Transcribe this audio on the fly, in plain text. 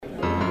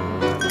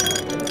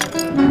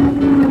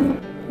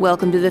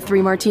Welcome to the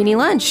Three Martini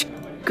Lunch.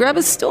 Grab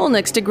a stool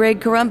next to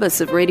Greg Columbus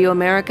of Radio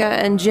America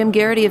and Jim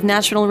Garrity of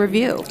National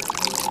Review.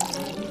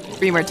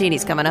 Three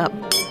martinis coming up.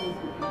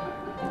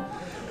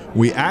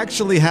 We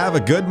actually have a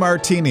good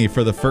martini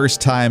for the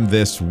first time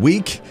this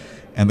week.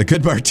 And the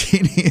good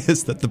martini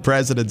is that the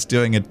president's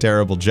doing a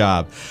terrible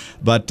job.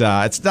 But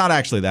it's not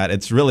actually that.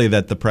 It's really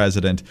that the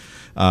president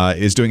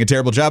is doing a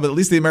terrible job. At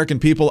least the American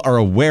people are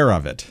aware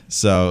of it.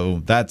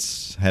 So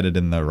that's headed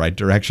in the right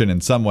direction in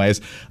some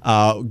ways.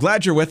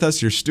 Glad you're with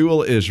us. Your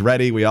stool is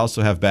ready. We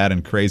also have bad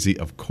and crazy,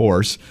 of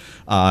course.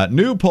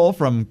 New poll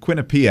from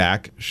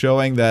Quinnipiac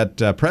showing that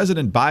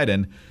President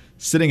Biden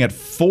sitting at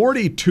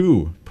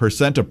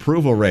 42%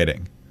 approval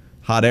rating.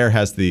 Hot Air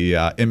has the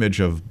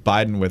image of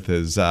Biden with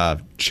his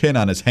chin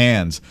on his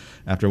hands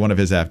after one of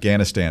his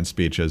Afghanistan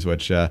speeches,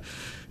 which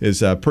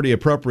is pretty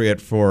appropriate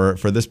for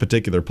this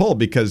particular poll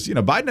because, you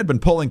know, Biden had been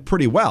polling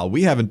pretty well.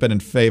 We haven't been in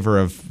favor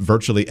of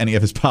virtually any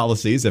of his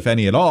policies, if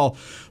any at all,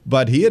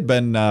 but he had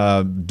been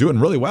doing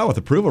really well with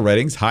approval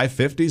ratings, high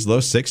 50s, low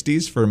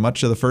 60s for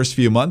much of the first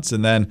few months.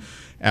 And then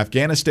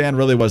Afghanistan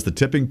really was the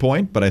tipping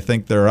point, but I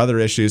think there are other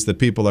issues that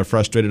people are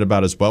frustrated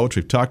about as well, which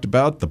we've talked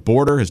about. The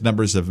border, his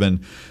numbers have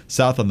been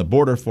south on the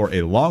border for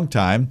a long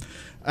time.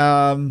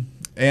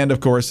 And, of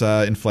course,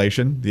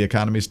 inflation. The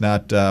economy's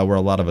not where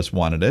a lot of us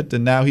wanted it.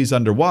 And now he's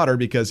underwater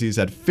because he's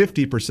at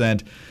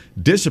 50%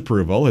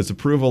 disapproval. His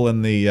approval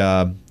in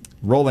the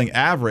rolling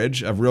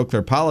average of Real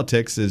Clear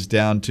Politics is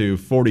down to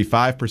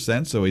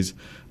 45%, so he's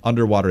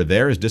underwater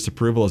there. His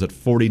disapproval is at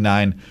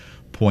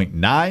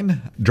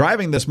 49.9.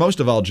 Driving this most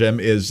of all, Jim,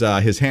 is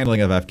his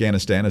handling of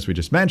Afghanistan, as we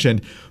just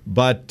mentioned.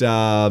 But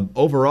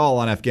overall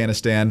on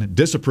Afghanistan,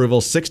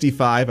 disapproval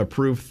 65,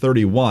 approved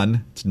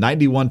 31. It's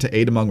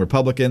 91-8 among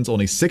Republicans,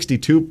 only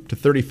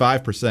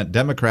 62-35%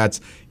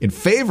 Democrats in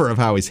favor of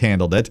how he's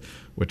handled it,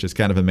 which is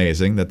kind of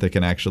amazing that they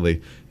can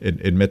actually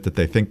admit that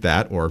they think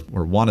that or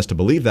want us to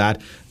believe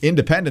that.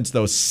 Independents,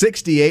 though,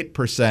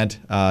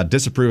 68%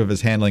 disapprove of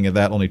his handling of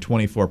that, only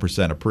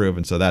 24% approve.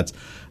 And so that's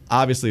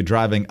obviously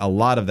driving a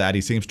lot of that.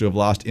 He seems to have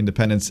lost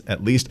independence,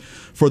 at least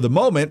for the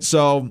moment.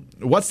 So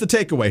what's the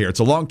takeaway here? It's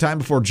a long time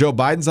before Joe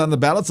Biden's on the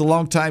ballot. It's a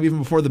long time even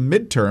before the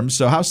midterms.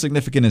 So how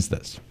significant is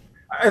this?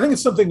 I think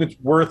it's something that's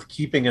worth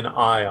keeping an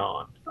eye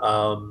on.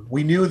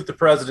 We knew that the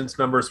president's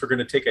numbers were going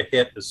to take a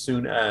hit as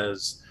soon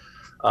as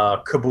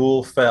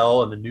Kabul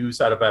fell and the news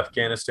out of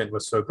Afghanistan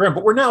was so grim.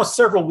 But we're now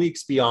several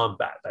weeks beyond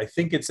that. I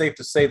think it's safe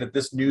to say that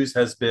this news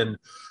has been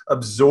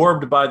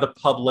absorbed by the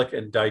public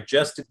and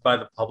digested by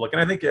the public.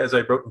 And I think, as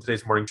I wrote in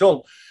today's Morning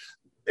Jolt,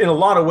 in a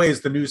lot of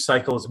ways, the news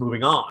cycle is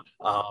moving on.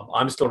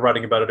 I'm still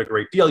writing about it a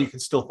great deal. You can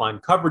still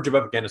find coverage of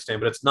Afghanistan,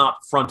 but it's not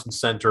front and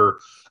center,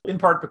 in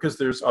part because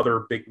there's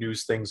other big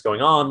news things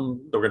going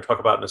on that we're going to talk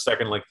about in a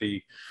second, like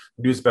the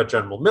news about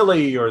General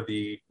Milley or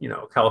the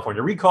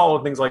California recall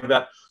and things like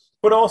that.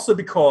 But also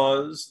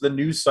because the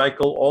news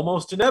cycle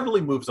almost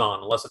inevitably moves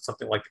on, unless it's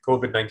something like the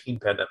COVID-19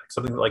 pandemic,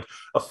 something that like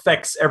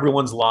affects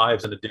everyone's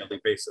lives on a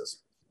daily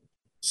basis.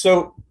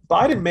 So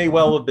Biden may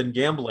well have been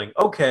gambling.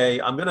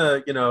 Okay, I'm going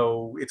to,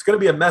 it's going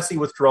to be a messy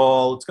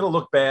withdrawal. It's going to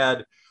look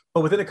bad.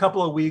 But within a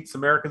couple of weeks,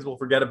 Americans will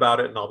forget about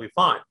it and I'll be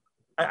fine.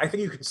 I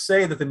think you can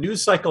say that the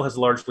news cycle has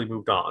largely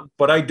moved on.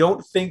 But I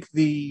don't think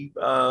the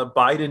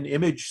Biden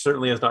image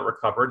certainly has not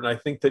recovered. And I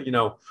think that,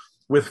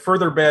 with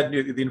further bad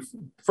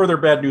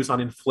news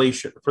on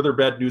inflation, further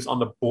bad news on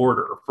the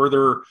border,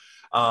 further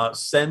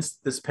sense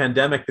this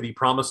pandemic that he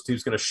promised he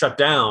was going to shut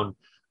down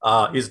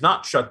is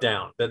not shut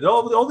down. That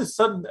all of a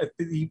sudden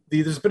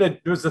there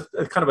was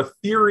a kind of a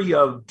theory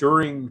of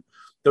during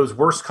those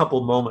worst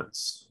couple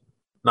moments,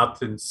 not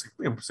to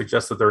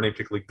suggest that there are any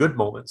particularly good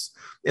moments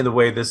in the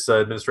way this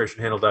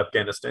administration handled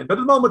Afghanistan, but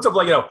the moments of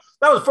that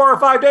was 4 or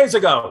 5 days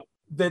ago.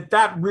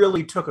 That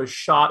really took a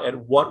shot at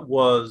what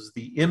was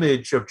the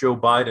image of Joe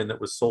Biden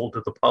that was sold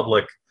to the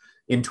public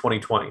in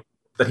 2020,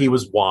 that he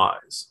was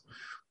wise,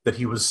 that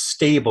he was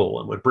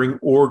stable and would bring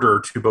order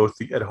to both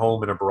at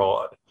home and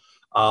abroad,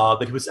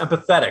 that he was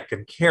empathetic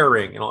and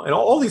caring, and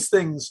all these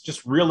things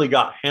just really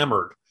got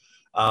hammered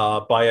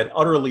by an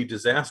utterly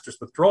disastrous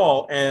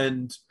withdrawal.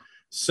 And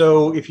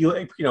so if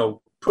you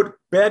put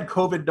bad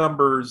COVID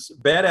numbers,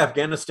 bad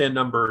Afghanistan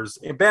numbers,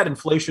 and bad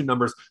inflation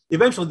numbers,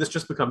 eventually this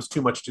just becomes too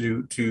much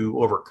to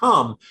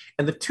overcome.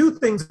 And the two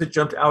things that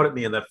jumped out at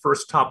me in that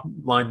first top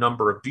line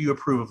number of do you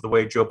approve of the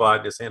way Joe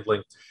Biden is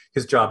handling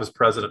his job as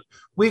president?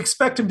 We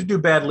expect him to do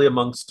badly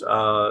amongst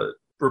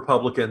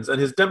Republicans, and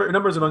his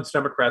numbers amongst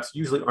Democrats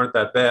usually aren't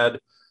that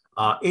bad.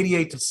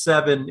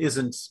 88-7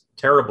 isn't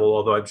terrible,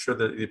 although I'm sure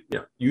that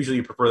usually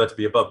you prefer that to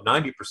be above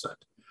 90%.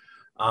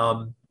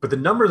 But the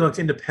numbers amongst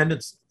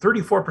independents,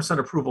 34%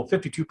 approval,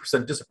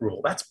 52%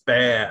 disapproval. That's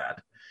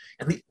bad.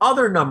 And the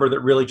other number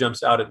that really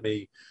jumps out at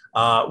me,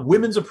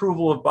 women's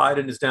approval of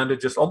Biden is down to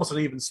just almost an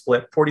even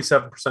split,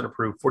 47%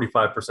 approve,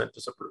 45%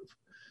 disapprove.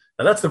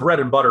 Now that's the bread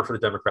and butter for the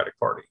Democratic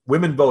Party.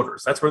 Women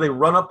voters, that's where they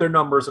run up their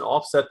numbers and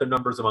offset their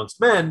numbers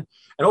amongst men.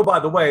 And oh, by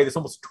the way, there's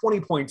almost a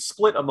 20-point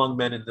split among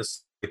men in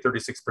this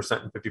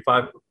 36% and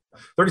 55,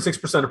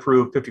 36%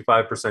 approve,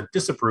 55%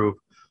 disapprove.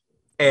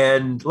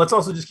 And let's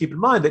also just keep in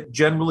mind that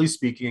generally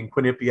speaking,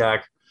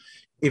 Quinnipiac,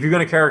 if you're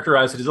going to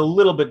characterize it, is a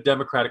little bit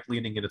Democratic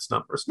leaning in its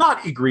numbers.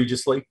 Not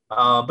egregiously,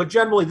 but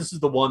generally this is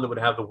the one that would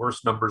have the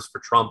worst numbers for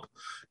Trump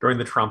during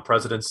the Trump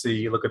presidency.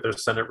 You look at their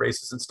Senate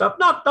races and stuff,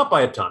 not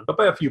by a ton, but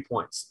by a few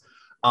points.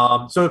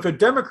 So if a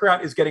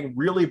Democrat is getting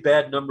really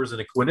bad numbers in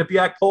a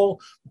Quinnipiac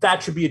poll,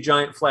 that should be a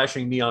giant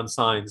flashing neon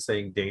sign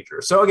saying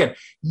danger. So again,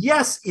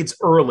 yes, it's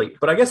early,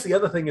 but I guess the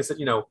other thing is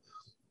that,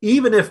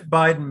 even if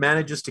Biden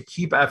manages to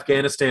keep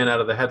Afghanistan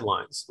out of the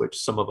headlines, which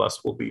some of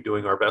us will be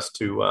doing our best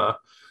to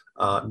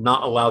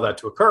not allow that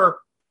to occur,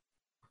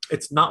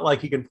 it's not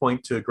like he can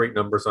point to great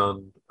numbers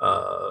on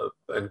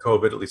and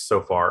COVID, at least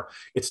so far.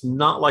 It's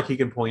not like he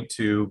can point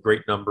to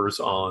great numbers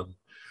on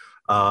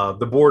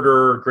the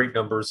border, great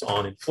numbers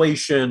on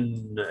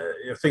inflation,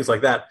 things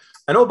like that.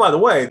 And oh, by the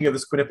way,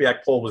 this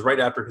Quinnipiac poll was right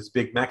after his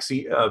big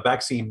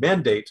vaccine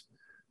mandate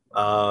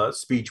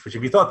speech, which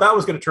if you thought that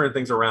was going to turn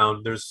things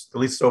around, there's, at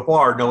least so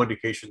far, no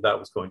indication that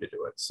was going to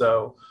do it.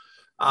 So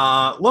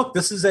look,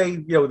 this is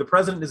the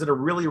president is in a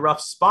really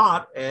rough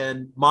spot.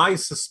 And my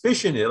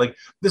suspicion is,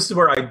 this is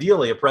where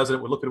ideally a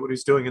president would look at what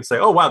he's doing and say,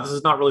 oh, wow, this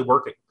is not really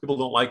working. People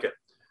don't like it.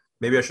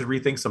 Maybe I should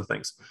rethink some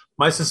things.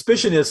 My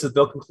suspicion is that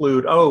they'll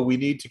conclude, oh, we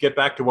need to get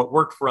back to what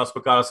worked for us,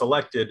 what got us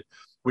elected,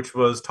 which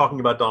was talking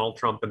about Donald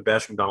Trump and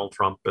bashing Donald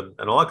Trump and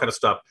all that kind of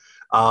stuff.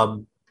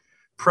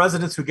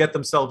 Presidents who get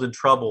themselves in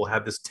trouble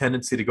have this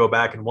tendency to go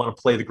back and want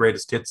to play the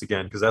greatest hits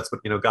again, because that's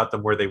what got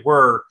them where they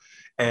were.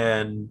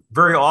 And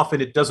very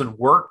often it doesn't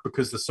work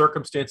because the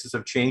circumstances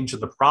have changed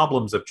and the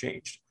problems have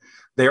changed.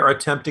 They are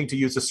attempting to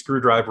use a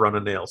screwdriver on a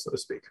nail, so to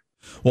speak.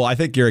 Well, I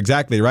think you're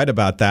exactly right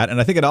about that.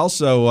 And I think it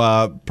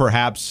also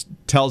perhaps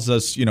tells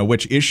us,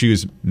 which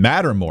issues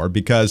matter more,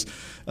 because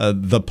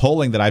the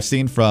polling that I've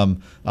seen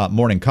from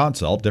Morning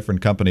Consult,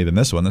 different company than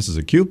this one, this is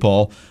a Q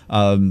poll,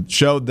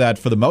 showed that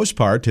for the most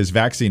part, his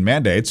vaccine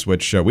mandates,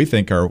 which we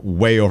think are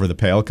way over the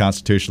pale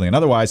constitutionally and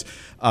otherwise,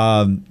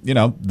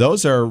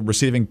 those are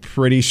receiving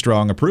pretty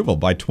strong approval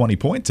by 20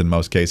 points in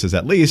most cases,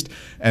 at least.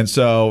 And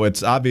so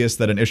it's obvious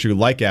that an issue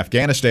like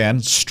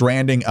Afghanistan,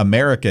 stranding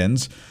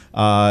Americans,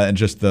 and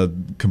just the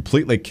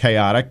completely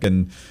chaotic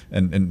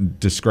and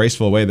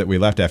disgraceful way that we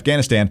left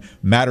Afghanistan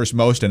matters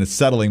most, and it's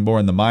settling more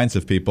in the minds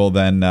of people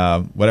than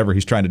whatever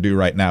he's trying to do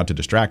right now to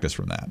distract us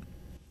from that.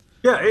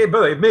 Yeah,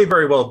 but it may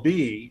very well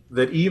be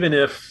that even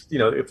if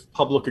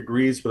public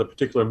agrees with a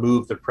particular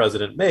move the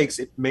president makes,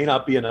 it may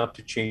not be enough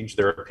to change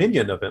their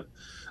opinion of him.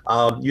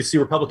 You see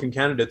Republican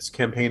candidates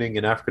campaigning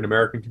in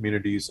African-American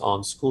communities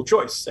on school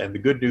choice. And the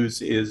good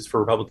news is for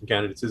Republican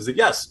candidates is that,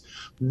 yes,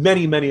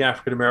 many, many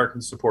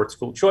African-Americans support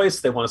school choice.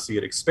 They want to see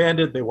it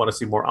expanded. They want to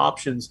see more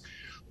options.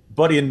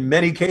 But in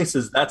many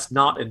cases, that's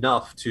not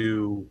enough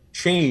to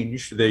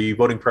change the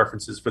voting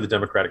preferences for the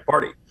Democratic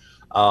Party.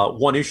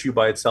 One issue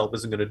by itself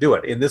isn't going to do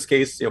it. In this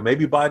case,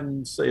 maybe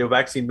Biden's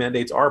vaccine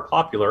mandates are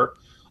popular.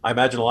 I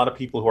imagine a lot of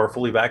people who are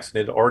fully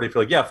vaccinated already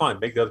feel like, yeah, fine,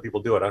 make the other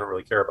people do it. I don't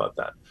really care about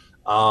that.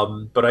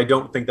 But I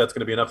don't think that's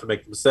going to be enough to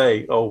make them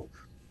say, oh,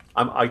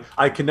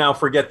 I can now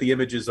forget the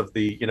images of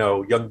the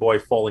young boy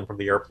falling from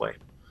the airplane,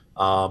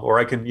 or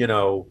I can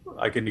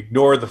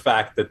ignore the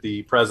fact that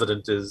the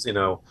president is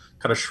kind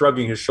of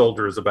shrugging his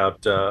shoulders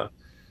about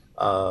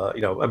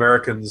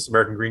American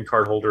green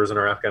card holders and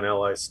our Afghan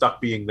allies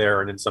stuck being there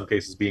and in some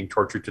cases being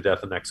tortured to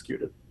death and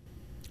executed.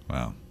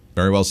 Wow,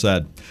 very well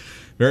said.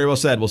 Very well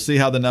said. We'll see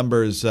how the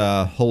numbers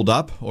hold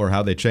up or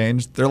how they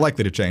change. They're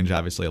likely to change,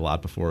 obviously, a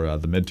lot before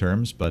the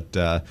midterms, but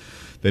they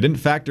didn't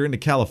factor into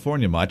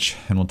California much,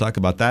 and we'll talk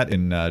about that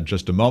in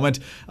just a moment.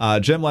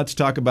 Jim, let's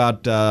talk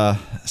about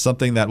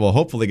something that will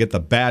hopefully get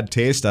the bad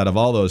taste out of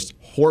all those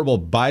horrible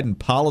Biden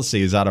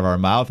policies out of our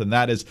mouth, and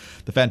that is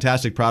the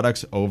fantastic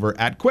products over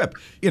at Quip.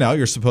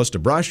 You're supposed to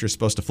brush, you're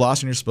supposed to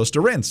floss, and you're supposed to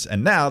rinse,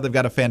 and now they've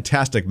got a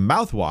fantastic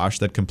mouthwash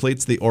that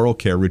completes the oral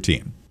care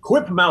routine.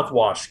 Quip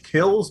mouthwash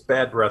kills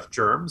bad breath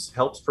germs,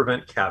 helps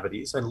prevent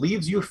cavities, and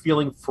leaves you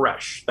feeling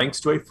fresh thanks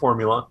to a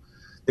formula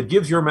that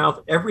gives your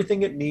mouth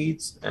everything it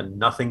needs and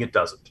nothing it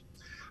doesn't.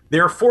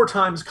 Their 4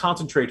 times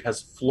concentrate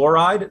has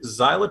fluoride,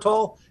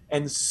 xylitol,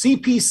 and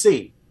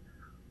CPC.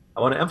 I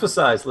want to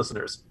emphasize,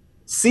 listeners,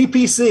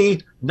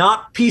 CPC,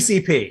 not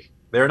PCP.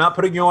 They're not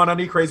putting you on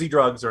any crazy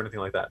drugs or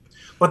anything like that.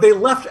 But they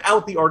left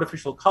out the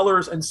artificial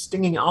colors and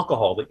stinging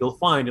alcohol that you'll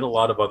find in a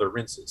lot of other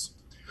rinses.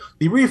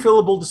 The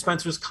refillable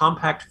dispenser's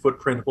compact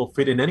footprint will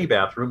fit in any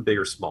bathroom, big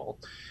or small.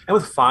 And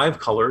with 5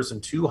 colors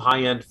and 2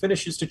 high-end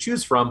finishes to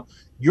choose from,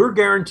 you're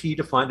guaranteed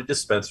to find a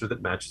dispenser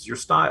that matches your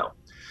style.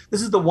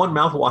 This is the one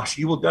mouthwash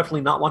you will definitely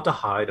not want to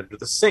hide under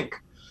the sink.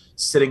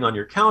 Sitting on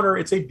your counter,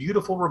 it's a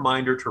beautiful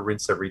reminder to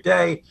rinse every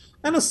day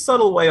and a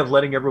subtle way of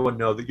letting everyone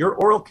know that your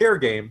oral care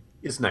game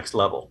is next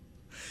level.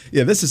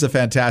 Yeah, this is a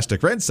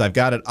fantastic rinse. I've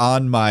got it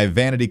on my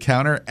vanity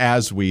counter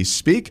as we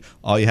speak.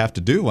 All you have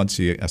to do once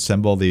you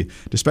assemble the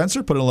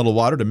dispenser, put in a little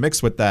water to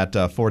mix with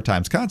that 4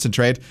 times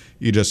concentrate.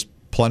 You just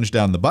plunge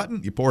down the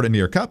button, you pour it into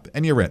your cup,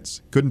 and you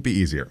rinse. Couldn't be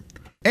easier.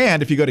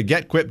 And if you go to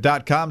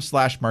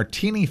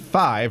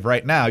getquip.com/martini5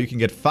 right now, you can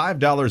get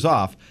 $5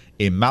 off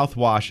a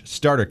mouthwash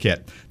starter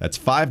kit. That's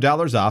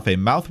 $5 off a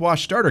mouthwash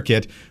starter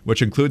kit,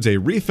 which includes a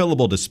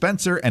refillable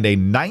dispenser and a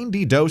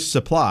 90-dose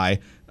supply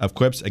of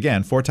Quip's,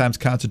 again, 4 times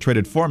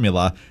concentrated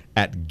formula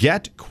at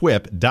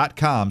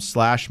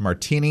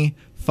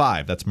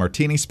getquip.com/martini5. That's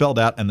martini spelled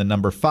out and the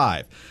number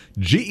 5.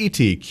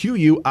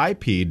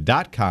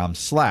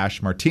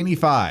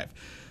 getquip.com/martini5.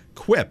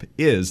 Quip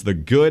is the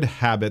good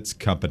habits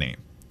company.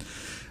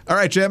 All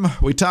right, Jim,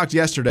 we talked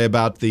yesterday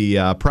about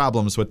the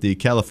problems with the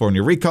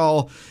California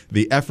recall,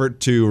 the effort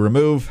to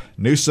remove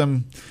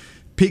Newsom.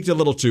 Peaked a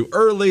little too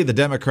early. The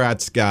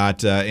Democrats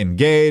got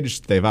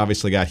engaged. They've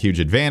obviously got huge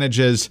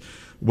advantages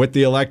with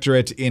the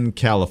electorate in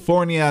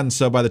California. And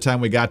so by the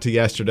time we got to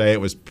yesterday, it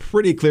was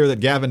pretty clear that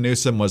Gavin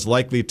Newsom was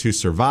likely to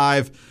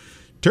survive.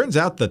 Turns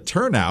out the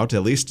turnout,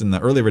 at least in the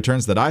early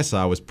returns that I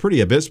saw, was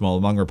pretty abysmal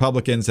among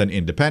Republicans and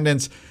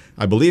independents.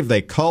 I believe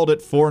they called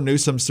it for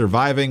Newsom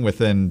surviving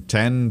within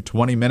 10,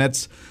 20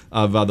 minutes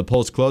of the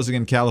polls closing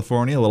in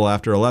California, a little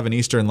after 11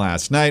 Eastern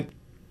last night.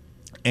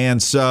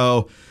 And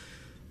so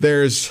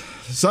there's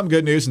some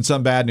good news and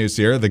some bad news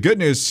here. The good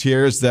news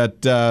here is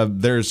that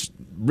there's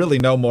really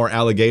no more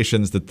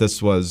allegations that this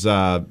was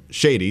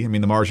shady. I mean,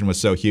 the margin was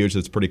so huge that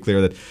it's pretty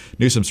clear that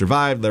Newsom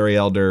survived. Larry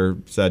Elder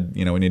said,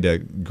 we need to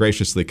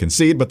graciously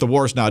concede, but the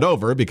war's not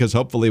over because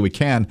hopefully we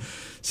can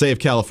save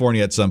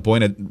California at some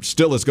point. It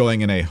still is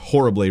going in a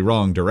horribly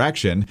wrong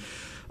direction.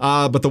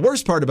 But the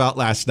worst part about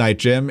last night,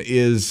 Jim,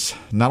 is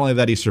not only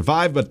that he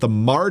survived, but the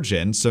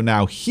margin. So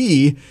now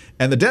he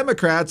and the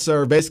Democrats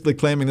are basically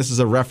claiming this is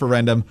a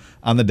referendum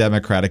on the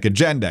Democratic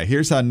agenda.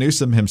 Here's how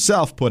Newsom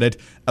himself put it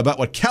about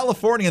what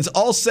Californians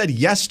all said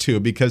yes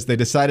to because they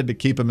decided to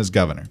keep him as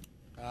governor.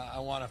 I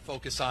want to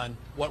focus on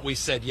what we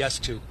said yes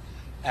to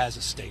as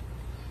a state.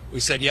 We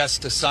said yes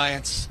to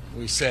science.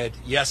 We said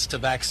yes to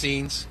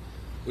vaccines.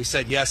 We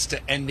said yes to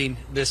ending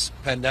this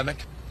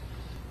pandemic.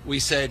 We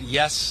said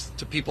yes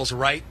to people's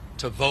right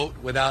to vote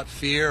without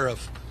fear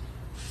of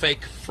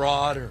fake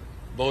fraud or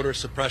voter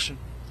suppression.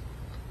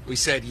 We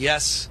said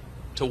yes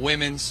to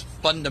women's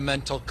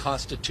fundamental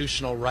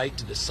constitutional right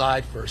to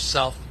decide for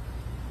herself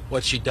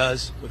what she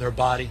does with her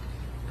body,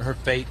 her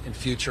fate and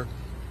future.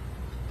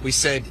 We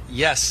said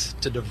yes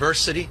to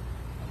diversity.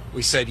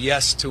 We said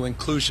yes to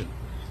inclusion.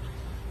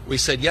 We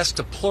said yes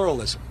to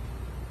pluralism.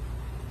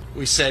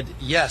 We said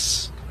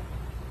yes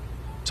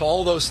to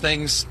all those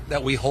things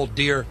that we hold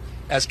dear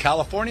as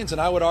Californians, and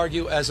I would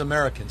argue as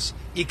Americans: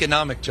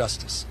 economic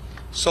justice,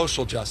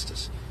 social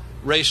justice,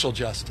 racial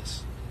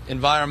justice,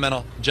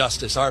 environmental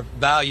justice, our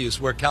values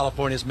where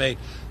California's made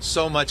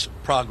so much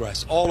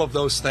progress. All of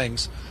those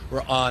things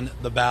were on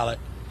the ballot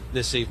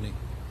this evening.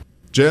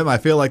 Jim, I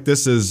feel like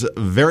this is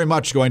very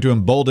much going to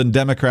embolden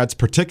Democrats,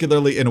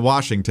 particularly in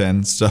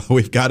Washington, so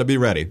we've got to be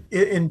ready.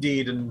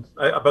 Indeed. And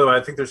by the way,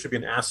 I think there should be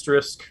an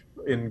asterisk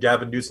in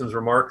Gavin Newsom's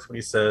remarks when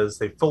he says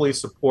they fully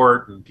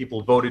support and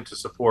people voted to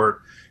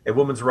support a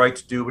woman's right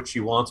to do what she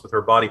wants with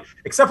her body,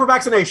 except for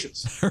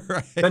vaccinations.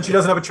 Right. Then she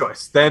doesn't have a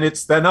choice. Then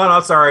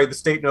no, sorry, the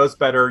state knows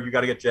better. You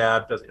got to get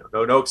jabbed.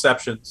 No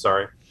exception.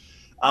 Sorry.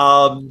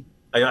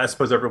 I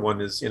suppose everyone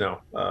is,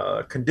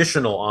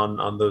 conditional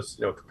on those,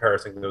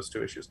 comparing those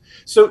two issues.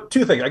 So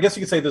 2 things. I guess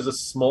you could say there's a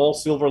small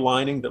silver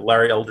lining that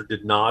Larry Elder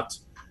did not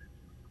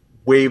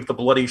wave the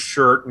bloody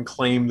shirt and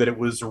claim that it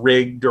was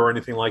rigged or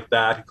anything like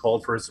that. He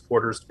called for his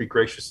supporters to be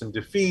gracious in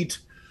defeat.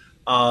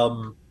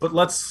 But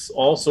let's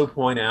also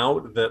point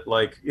out that,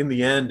 in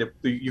the end,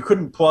 you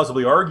couldn't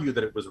plausibly argue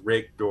that it was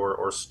rigged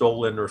or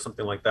stolen or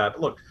something like that.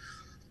 But look,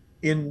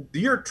 in the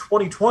year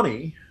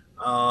 2020,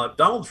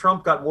 Donald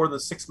Trump got more than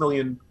 6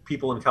 million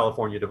people in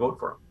California to vote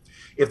for him.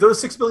 If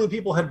those 6 million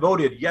people had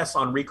voted yes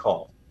on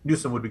recall,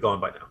 Newsom would be gone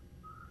by now.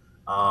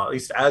 At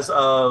least as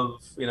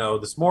of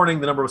this morning,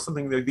 the number was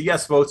something. The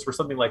yes votes were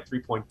something like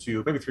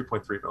 3.2, maybe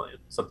 3.3 million,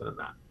 something in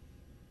that.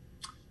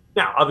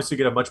 Now, obviously,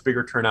 you get a much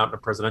bigger turnout in a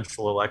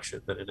presidential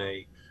election than in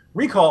a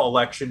recall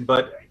election.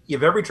 But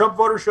if every Trump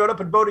voter showed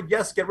up and voted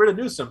yes, get rid of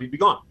Newsom, he'd be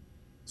gone.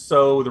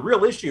 So the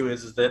real issue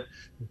is that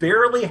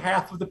barely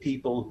half of the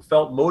people who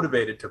felt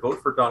motivated to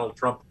vote for Donald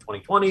Trump in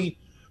 2020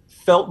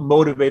 felt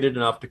motivated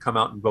enough to come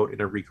out and vote in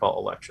a recall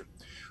election.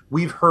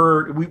 We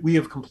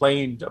have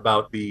complained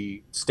about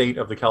the state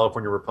of the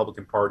California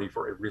Republican Party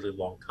for a really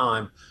long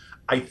time.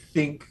 I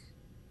think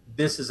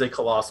this is a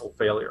colossal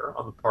failure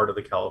on the part of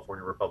the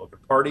California Republican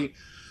Party.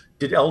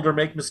 Did Elder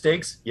make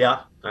mistakes?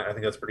 Yeah, I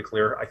think that's pretty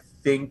clear. I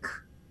think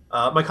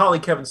my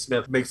colleague Kevin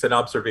Smith makes an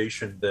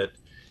observation that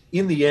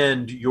in the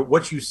end,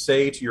 what you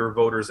say to your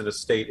voters in a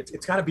state,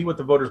 it's got to be what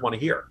the voters want to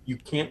hear. You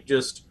can't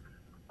just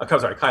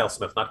Kyle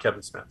Smith, not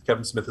Kevin Smith.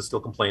 Kevin Smith is still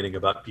complaining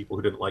about people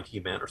who didn't like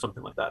He-Man or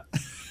something like that.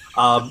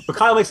 But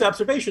Kyle makes the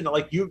observation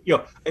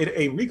that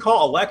a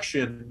recall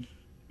election,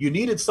 you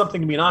needed something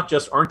to be not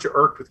just, aren't you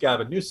irked with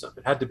Gavin Newsom?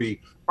 It had to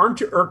be,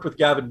 aren't you irked with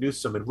Gavin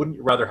Newsom and wouldn't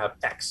you rather have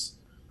X?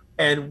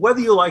 And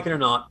whether you like it or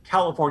not,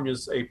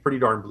 California's a pretty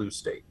darn blue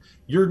state.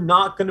 You're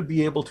not going to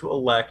be able to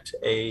elect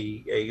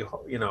a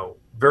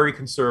very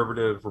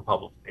conservative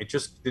Republican.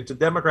 The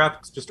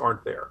Democrats just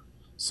aren't there.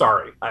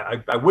 Sorry,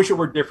 I wish it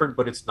were different,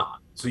 but it's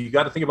not. So you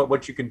got to think about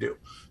what you can do.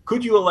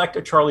 Could you elect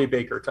a Charlie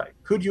Baker type?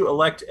 Could you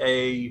elect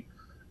a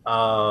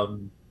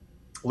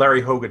Larry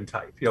Hogan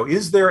type?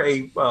 Is there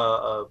a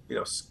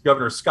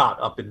Governor Scott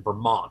up in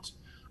Vermont,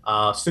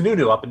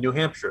 Sununu up in New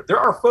Hampshire? There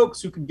are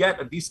folks who can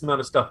get a decent amount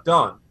of stuff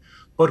done,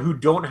 but who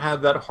don't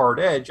have that hard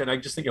edge. And I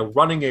just think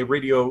running a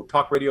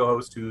talk radio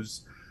host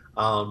who's,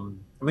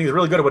 he's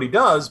really good at what he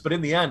does, but in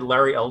the end,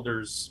 Larry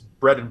Elder's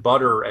bread and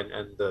butter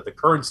and the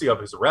currency of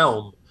his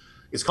realm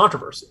is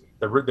controversy.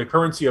 The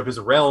currency of his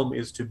realm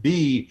is to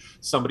be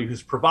somebody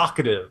who's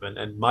provocative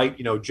and might,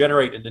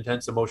 generate an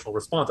intense emotional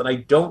response. And I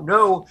don't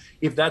know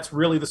if that's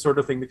really the sort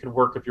of thing that can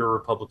work if you're a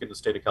Republican in the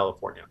state of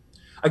California.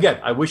 Again,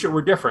 I wish it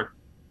were different,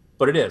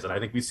 but it is. And I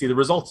think we see the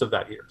results of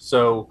that here.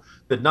 So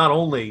that not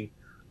only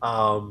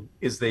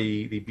is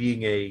the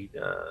being a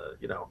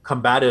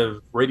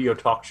combative radio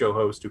talk show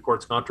host who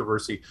courts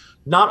controversy,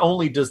 not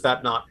only does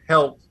that not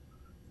help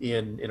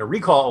in a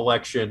recall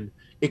election,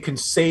 it can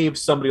save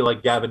somebody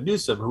like Gavin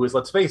Newsom, who is,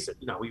 let's face it,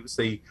 he was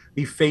the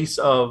face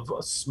of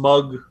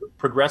smug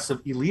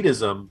progressive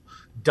elitism,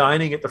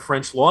 dining at the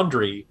French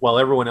Laundry while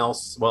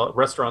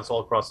restaurants all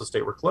across the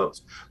state were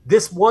closed.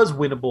 This was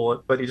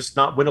winnable, but it's just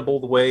not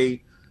winnable the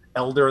way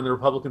Elder and the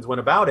Republicans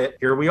went about it.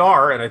 Here we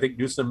are, and I think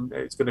Newsom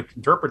is going to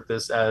interpret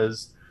this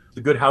as the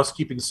good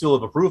housekeeping seal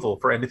of approval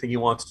for anything he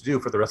wants to do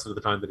for the rest of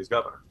the time that he's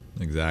governor.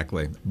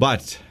 Exactly.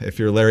 But if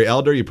you're Larry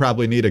Elder, you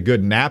probably need a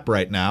good nap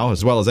right now,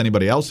 as well as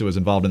anybody else who was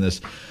involved in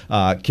this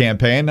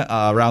campaign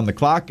around the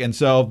clock. And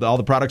so all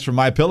the products from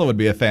MyPillow would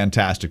be a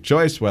fantastic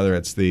choice, whether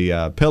it's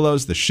the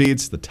pillows, the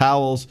sheets, the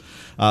towels.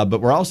 But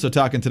we're also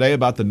talking today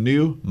about the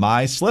new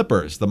My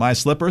Slippers. The My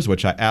Slippers,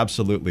 which I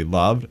absolutely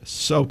loved,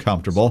 so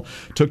comfortable.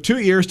 Took 2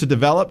 years to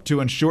develop to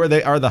ensure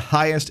they are the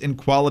highest in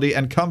quality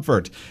and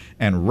comfort.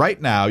 And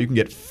right now, you can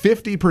get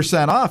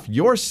 50% off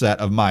your set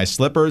of My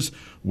Slippers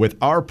with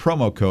our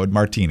promo code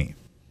Martini.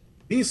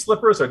 These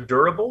slippers are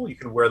durable. You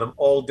can wear them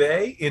all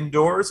day,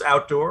 indoors,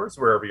 outdoors,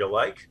 wherever you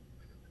like.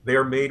 They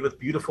are made with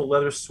beautiful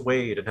leather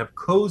suede and have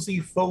cozy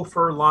faux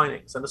fur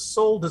linings and a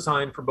sole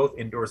designed for both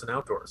indoors and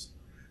outdoors.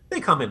 They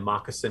come in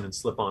moccasin and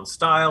slip-on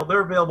style. They're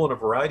available in a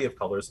variety of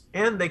colors,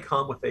 and they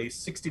come with a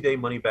 60-day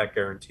money-back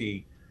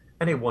guarantee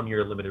and a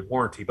 1-year limited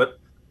warranty. But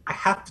I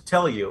have to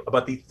tell you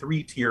about the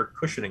 3-tier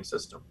cushioning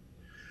system.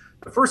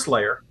 The first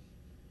layer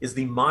is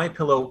the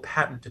MyPillow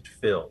patented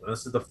fill. And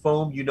this is the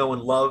foam you know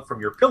and love from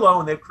your pillow,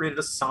 and they've created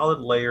a solid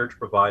layer to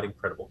provide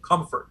incredible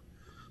comfort.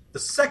 The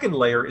second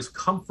layer is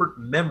Comfort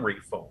Memory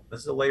Foam.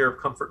 This is a layer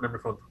of Comfort Memory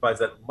Foam that provides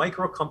that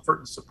micro comfort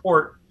and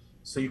support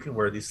so you can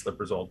wear these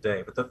slippers all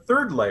day. But the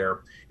third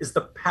layer is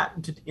the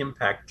patented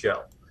Impact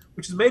Gel,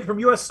 which is made from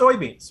U.S.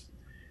 soybeans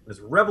and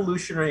is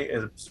revolutionary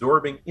at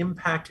absorbing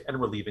impact and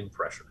relieving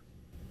pressure.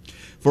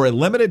 For a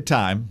limited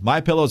time,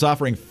 MyPillow is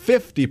offering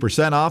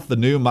 50% off the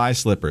new My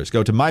Slippers.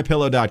 Go to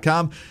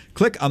MyPillow.com,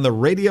 click on the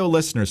radio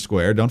listener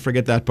square, don't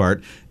forget that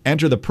part,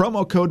 enter the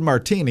promo code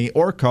Martini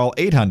or call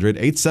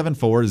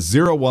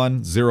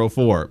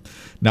 800-874-0104.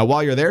 Now,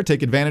 while you're there,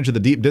 take advantage of the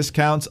deep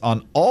discounts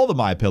on all the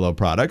MyPillow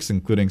products,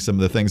 including some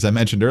of the things I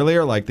mentioned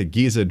earlier, like the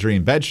Giza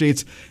Dream bed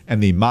sheets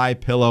and the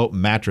MyPillow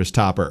mattress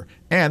topper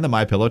and the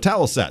MyPillow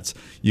towel sets.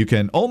 You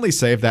can only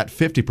save that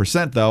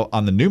 50%, though,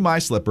 on the new My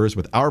Slippers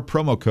with our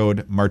promo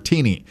code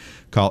Martini.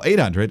 Call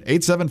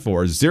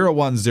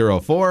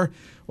 800-874-0104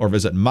 or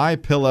visit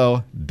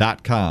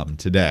mypillow.com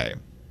today.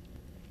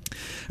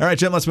 All right,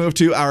 Jim, let's move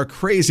to our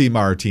crazy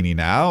martini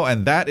now,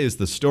 and that is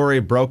the story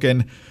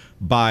broken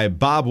by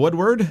Bob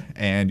Woodward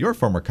and your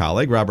former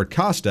colleague, Robert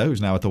Costa,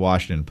 who's now at the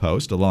Washington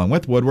Post, along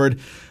with Woodward,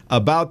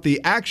 about the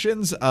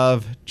actions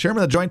of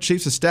Chairman of the Joint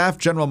Chiefs of Staff,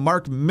 General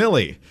Mark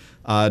Milley,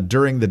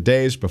 during the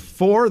days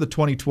before the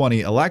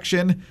 2020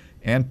 election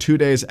and 2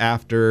 days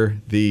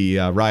after the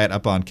riot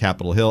up on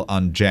Capitol Hill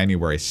on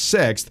January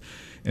 6th.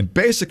 And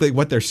basically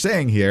what they're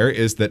saying here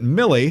is that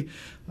Milley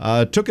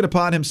took it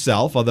upon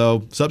himself,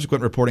 although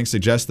subsequent reporting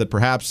suggests that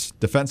perhaps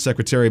Defense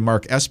Secretary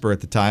Mark Esper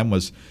at the time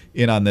was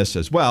in on this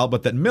as well,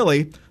 but that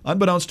Milley,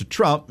 unbeknownst to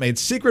Trump, made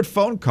secret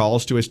phone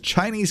calls to his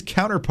Chinese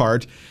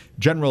counterpart,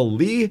 General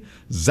Li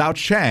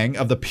Zhaochang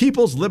of the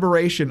People's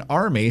Liberation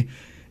Army.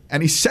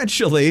 And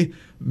essentially,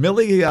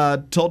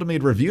 Milley told him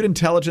he'd reviewed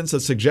intelligence that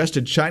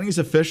suggested Chinese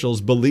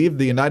officials believed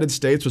the United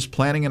States was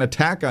planning an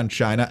attack on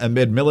China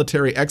amid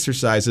military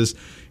exercises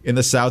in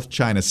the South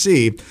China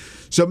Sea.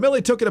 So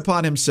Milley took it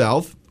upon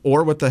himself,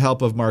 or with the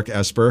help of Mark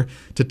Esper,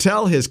 to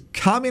tell his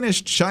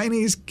communist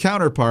Chinese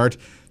counterpart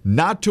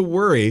not to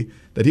worry,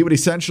 that he would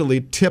essentially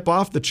tip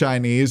off the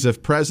Chinese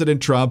if President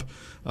Trump,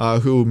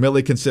 who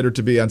Milley considered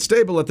to be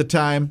unstable at the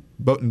time,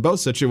 but in both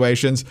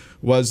situations,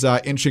 was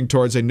inching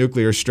towards a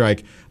nuclear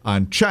strike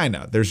on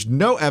China. There's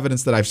no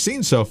evidence that I've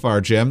seen so far,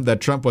 Jim,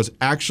 that Trump was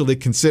actually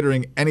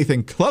considering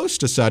anything close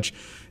to such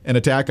an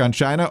attack on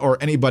China or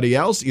anybody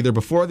else, either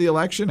before the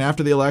election,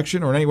 after the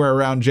election, or anywhere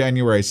around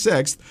January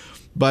 6th.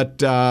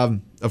 But,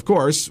 of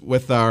course,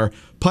 with our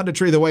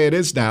punditry the way it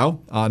is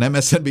now on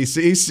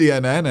MSNBC,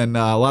 CNN, and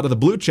a lot of the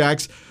blue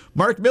checks,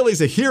 Mark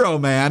Milley's a hero,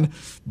 man.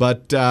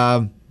 But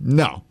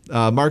no,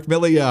 Mark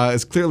Milley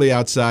is clearly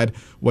outside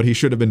what he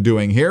should have been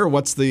doing here.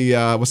 What's the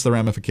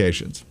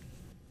ramifications?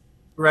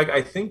 Greg,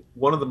 I think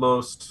one of the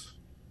most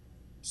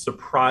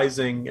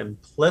surprising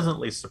and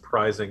pleasantly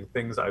surprising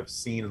things I've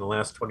seen in the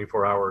last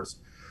 24 hours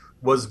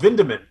was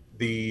Vindeman,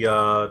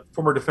 the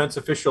former defense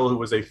official who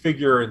was a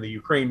figure in the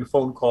Ukraine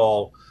phone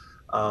call,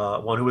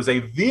 one who was a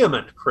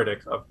vehement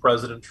critic of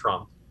President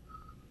Trump,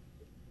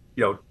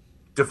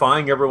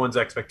 defying everyone's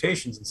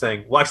expectations and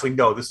saying, well, actually,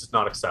 no, this is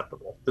not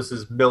acceptable. This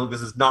is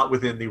not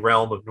within the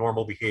realm of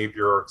normal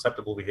behavior or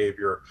acceptable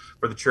behavior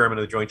for the chairman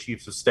of the Joint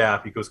Chiefs of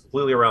Staff. He goes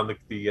completely around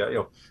Vindeman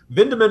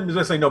is going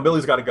to say, no,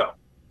 Milley's got to go,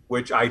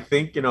 which I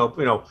think,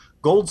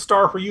 gold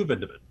star for you,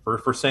 Vindeman,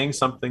 for saying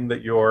something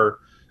that your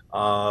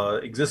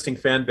existing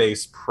fan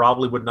base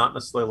probably would not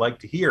necessarily like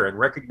to hear, and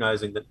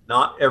recognizing that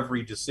not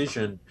every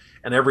decision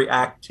and every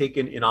act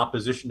taken in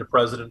opposition to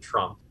President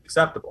Trump is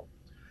acceptable.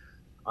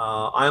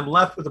 I am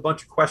left with a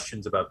bunch of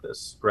questions about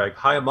this, Greg,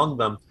 high among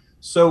them.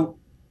 So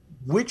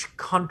which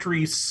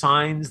country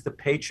signs the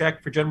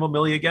paycheck for General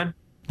Milley again?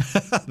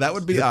 That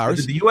would be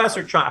ours. The U.S.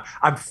 or China?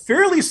 I'm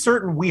fairly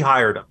certain we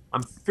hired him.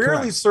 I'm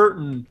fairly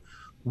certain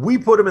we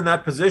put him in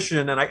that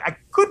position. And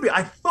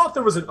I thought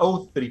there was an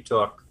oath that he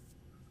took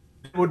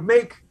that would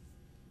make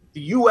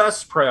the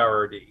U.S.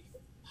 priority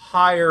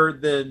higher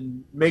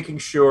than making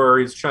sure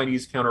his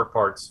Chinese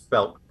counterparts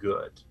felt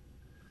good.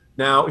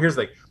 Now, here's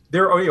the thing.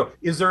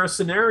 Is there a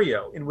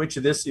scenario in which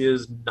this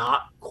is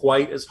not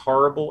quite as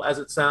horrible as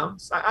it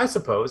sounds? I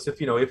suppose if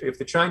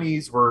the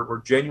Chinese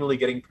were genuinely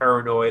getting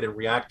paranoid and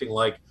reacting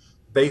like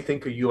they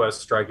think a U.S.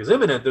 strike is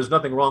imminent, there's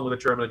nothing wrong with the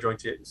chairman of the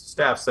Joint Chiefs of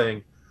Staff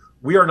saying,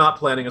 we are not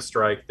planning a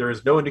strike. There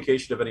is no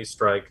indication of any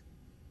strike.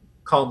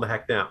 Calm the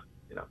heck down.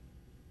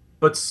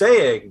 But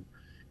saying,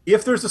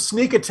 if there's a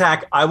sneak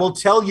attack, I will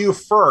tell you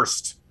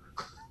first.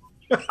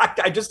 I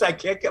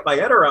can't get my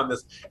head around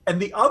this.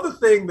 And the other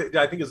thing that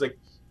I think is like,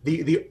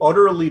 the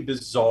utterly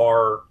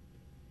bizarre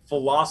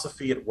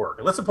philosophy at work.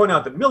 And let's point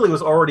out that Milley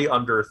was already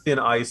under thin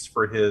ice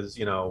for his,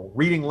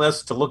 reading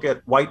list to look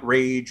at white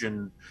rage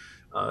and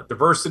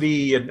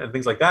diversity and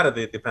things like that at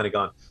the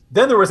Pentagon.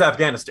 Then there was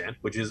Afghanistan,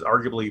 which is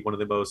arguably one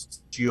of the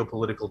most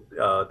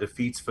geopolitical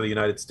defeats for the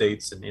United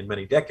States in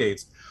many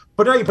decades.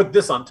 But now you put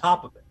this on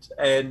top of it.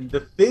 And the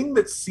thing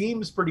that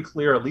seems pretty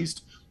clear, at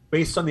least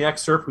based on the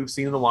excerpt we've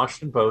seen in the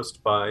Washington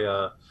Post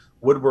by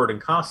Woodward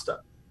and Costa,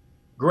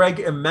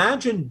 Greg,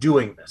 imagine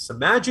doing this.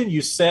 Imagine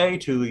you say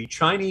to the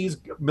Chinese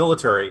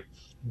military,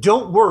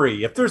 don't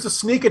worry, if there's a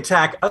sneak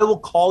attack, I will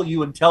call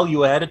you and tell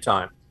you ahead of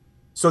time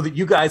so that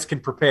you guys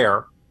can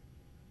prepare.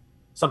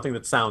 Something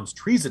that sounds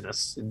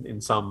treasonous in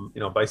some,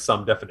 by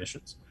some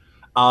definitions.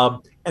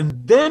 And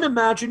then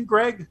imagine,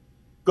 Greg,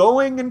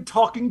 going and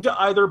talking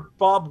to either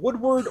Bob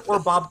Woodward or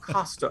Bob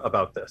Costa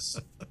about this.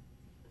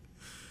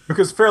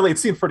 Because it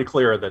seemed pretty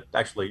clear that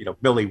actually,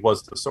 Milley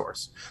was the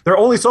source. There are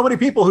only so many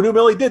people who knew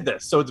Milley did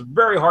this, so it's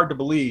very hard to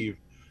believe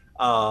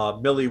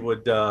Milley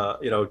would,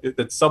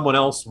 that someone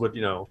else would,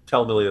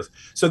 tell Milley this.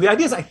 So the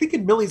idea is, I think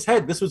in Milley's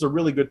head, this was a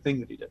really good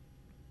thing that he did.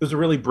 It was a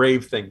really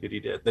brave thing that he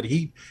did. That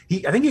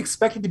I think he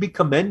expected to be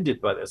commended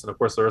by this. And of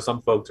course, there are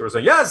some folks who are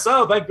saying, yes,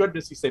 oh, thank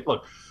goodness he said,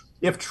 look,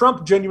 if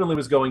Trump genuinely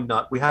was going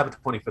nuts, we have a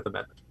 25th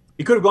Amendment.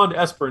 He could have gone to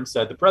Esper and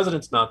said, the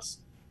president's nuts.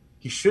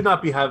 He should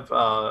not be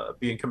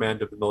in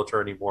command of the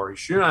military anymore. He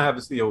should not have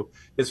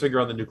his finger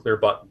on the nuclear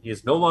button. He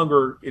is no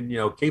longer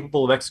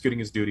capable of executing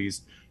his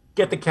duties.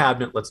 Get the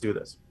cabinet. Let's do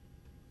this.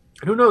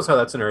 And who knows how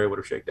that scenario would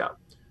have shaked out.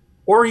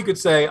 Or he could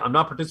say, I'm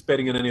not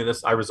participating in any of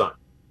this. I resign.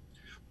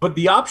 But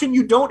the option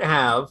you don't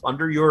have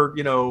under your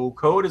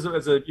code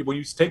when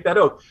you take that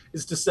oath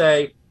is to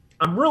say,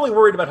 I'm really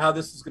worried about how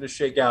this is going to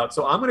shake out.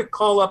 So I'm going to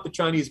call up the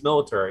Chinese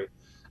military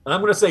and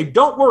I'm going to say,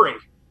 don't worry.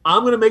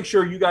 I'm going to make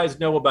sure you guys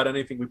know about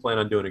anything we plan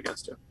on doing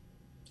against him.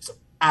 It's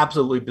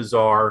absolutely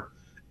bizarre.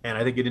 And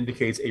I think it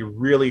indicates a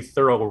really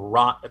thorough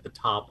rot at the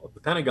top of the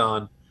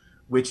Pentagon,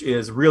 which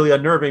is really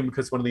unnerving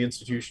because one of the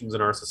institutions in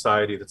our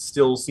society that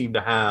still seem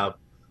to have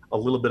a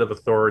little bit of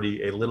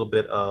authority, a little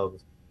bit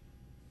of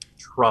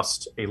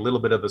trust, a little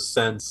bit of a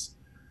sense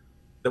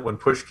that when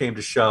push came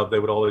to shove, they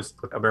would always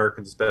put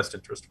Americans' best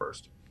interest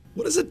first.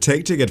 What does it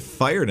take to get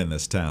fired in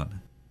this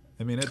town?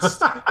 I mean,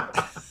 it's...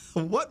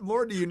 What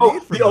more do you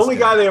need from the only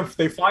guy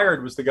they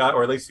fired was the guy,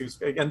 or at least who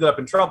ended up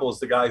in trouble, is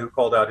the guy who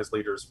called out his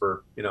leaders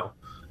for,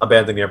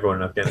 abandoning everyone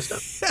in Afghanistan.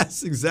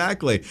 Yes,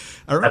 exactly.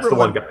 I remember That's the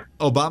one guy.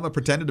 Obama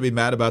pretended to be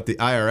mad about the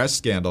IRS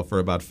scandal for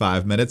about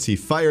 5 minutes. He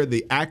fired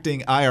the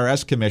acting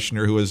IRS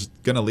commissioner who was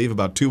going to leave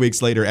about 2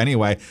 weeks later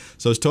anyway,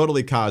 so it's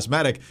totally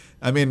cosmetic.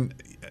 I mean,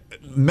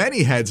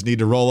 many heads need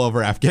to roll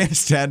over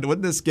Afghanistan.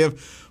 Wouldn't this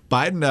give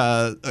Biden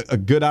a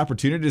good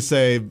opportunity to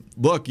say,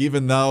 look,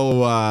 even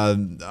though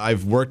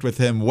I've worked with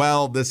him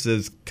well, this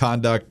is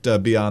conduct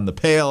beyond the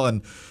pale,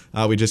 and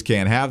we just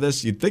can't have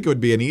this? You'd think it would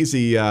be an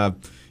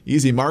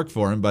easy mark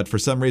for him, but for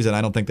some reason,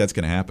 I don't think that's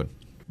going to happen.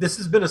 This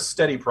has been a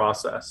steady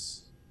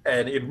process.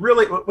 And it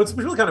really, what's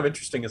really kind of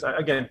interesting is,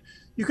 again,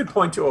 you could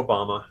point to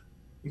Obama,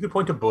 you could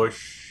point to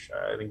Bush,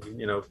 I think,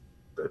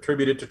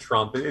 attribute it to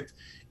Trump.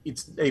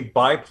 It's a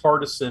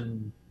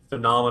bipartisan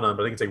phenomenon,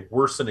 but I think it's a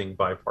worsening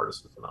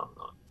bipartisan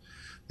phenomenon.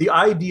 The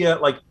idea,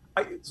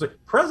 it's like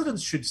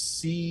presidents should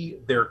see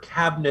their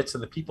cabinets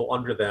and the people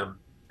under them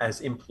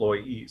as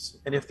employees,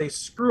 and if they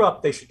screw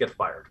up, they should get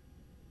fired.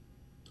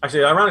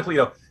 Actually, ironically,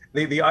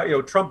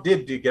 Trump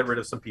did get rid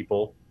of some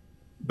people,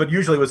 but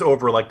usually it was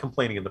over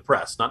complaining in the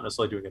press, not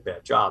necessarily doing a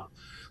bad job.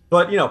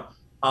 But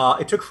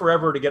it took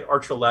forever to get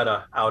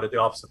Archuleta out at the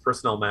Office of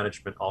Personnel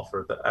Management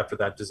after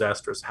that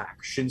disastrous hack.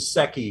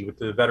 Shinseki with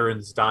the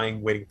veterans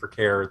dying waiting for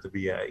care at the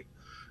VA.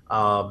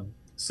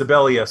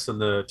 Sibelius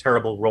and the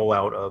terrible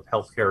rollout of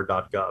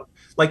healthcare.gov.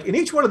 In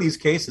each one of these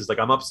cases,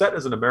 I'm upset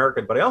as an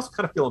American, but I also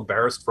kind of feel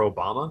embarrassed for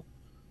Obama.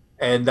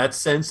 And that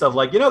sense of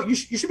you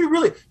should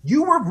be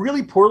you were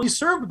really poorly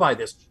served by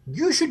this.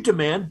 You should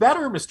demand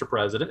better, Mr.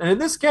 President. And in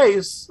this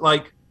case,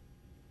 I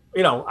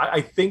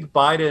think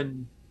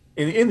Biden,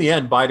 in the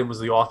end, Biden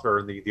was the author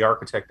and the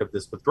architect of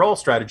this withdrawal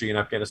strategy in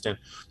Afghanistan.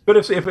 But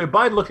if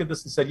Biden looked at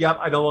this and said, yeah,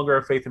 I no longer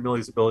have faith in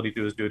Milley's ability to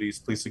do his duties,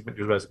 please submit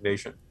your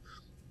resignation.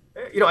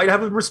 I'd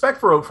have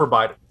respect for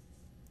Biden.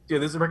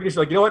 There's a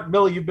recognition, you know what,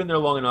 Milley, you've been there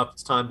long enough.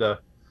 It's time to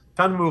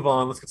move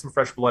on. Let's get some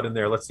fresh blood in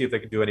there. Let's see if they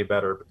can do any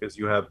better, because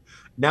you have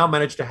now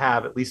managed to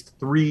have at least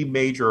 3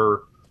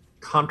 major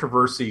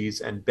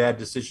controversies and bad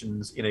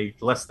decisions in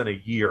less than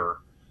a year.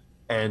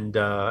 And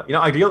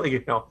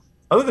ideally,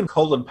 other than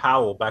Colin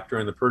Powell back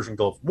during the Persian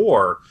Gulf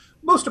War,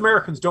 most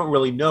Americans don't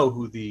really know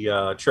who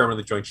the chairman of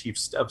the Joint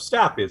Chiefs of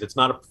Staff is. It's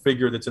not a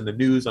figure that's in the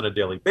news on a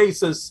daily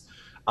basis.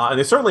 And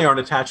they certainly aren't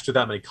attached to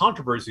that many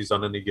controversies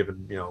on any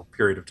given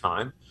period of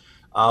time.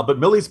 But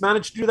Milley's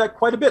managed to do that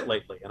quite a bit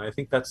lately, and I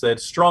think that's a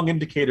strong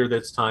indicator that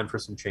it's time for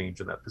some change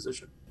in that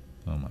position.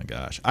 Oh my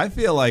gosh. I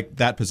feel like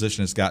that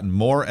position has gotten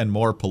more and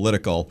more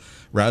political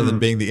rather than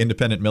being the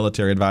independent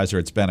military advisor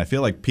it's been. I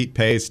feel like Pete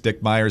Pace,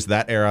 Dick Myers,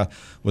 that era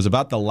was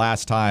about the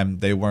last time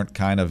they weren't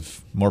kind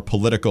of more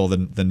political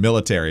than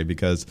military,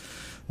 because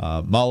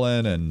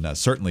Mullen and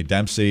certainly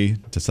Dempsey,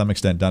 to some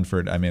extent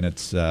Dunford. I mean,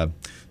 it's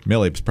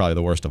Milley's probably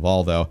the worst of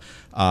all, though.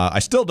 I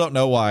still don't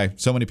know why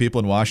so many people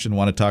in Washington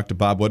want to talk to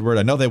Bob Woodward.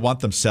 I know they want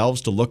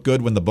themselves to look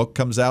good when the book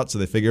comes out, so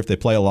they figure if they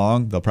play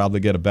along, they'll probably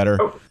get a better.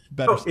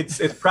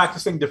 It's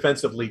practicing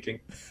defensive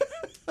leaking.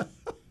 I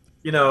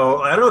don't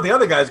know what the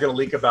other guy's going to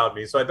leak about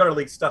me, so I better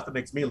leak stuff that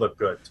makes me look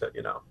good.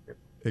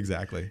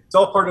 Exactly. It's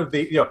all part of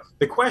the.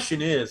 The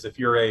question is, if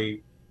you're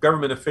a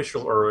government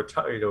official or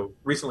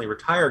recently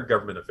retired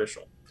government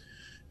official,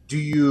 do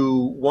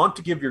you want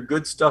to give your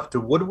good stuff to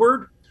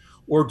Woodward,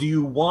 or do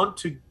you want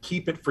to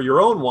keep it for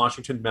your own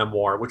Washington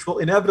memoir, which will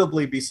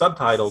inevitably be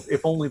subtitled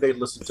 "If Only They'd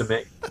Listen to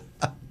Me"?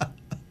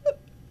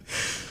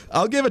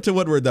 I'll give it to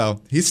Woodward,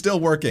 though. He's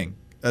still working.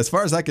 As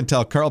far as I can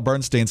tell, Carl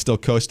Bernstein's still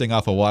coasting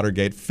off of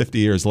Watergate 50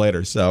 years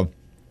later. So,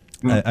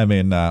 I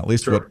mean, at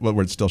least sure.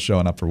 Woodward's still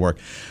showing up for work.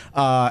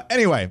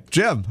 Anyway,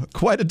 Jim,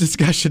 quite a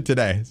discussion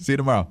today. See you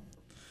tomorrow.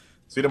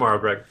 See you tomorrow,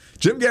 Greg.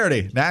 Jim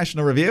Garrity,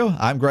 National Review.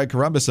 I'm Greg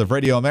Corombos of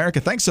Radio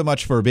America. Thanks so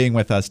much for being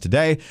with us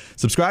today.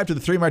 Subscribe to the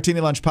 3 Martini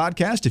Lunch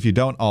podcast if you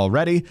don't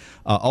already.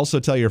 Also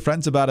tell your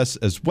friends about us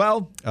as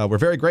well. We're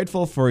very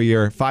grateful for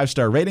your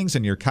 5-star ratings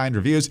and your kind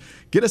reviews.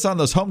 Get us on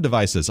those home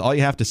devices. All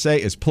you have to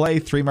say is play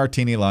 3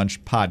 Martini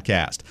Lunch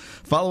podcast.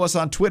 Follow us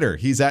on Twitter.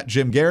 He's at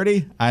Jim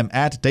Garrity. I'm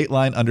at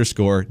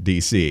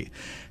Dateline_DC.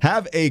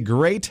 Have a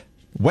great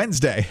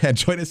Wednesday and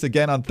join us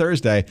again on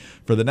Thursday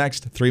for the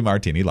next 3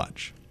 Martini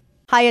Lunch.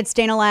 Hi, it's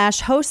Dana Lash,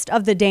 host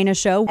of The Dana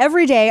Show.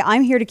 Every day,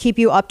 I'm here to keep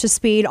you up to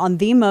speed on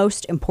the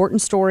most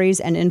important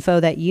stories and info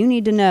that you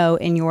need to know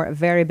in your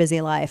very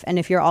busy life. And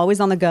if you're always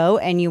on the go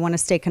and you want to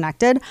stay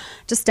connected,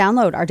 just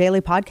download our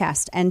daily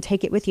podcast and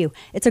take it with you.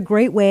 It's a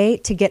great way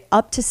to get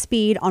up to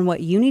speed on what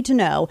you need to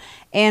know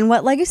and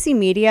what legacy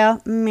media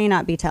may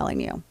not be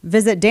telling you.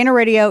 Visit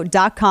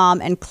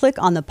danaradio.com and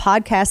click on the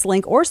podcast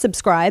link or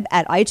subscribe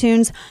at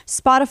iTunes,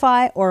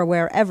 Spotify, or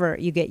wherever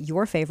you get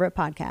your favorite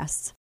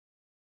podcasts.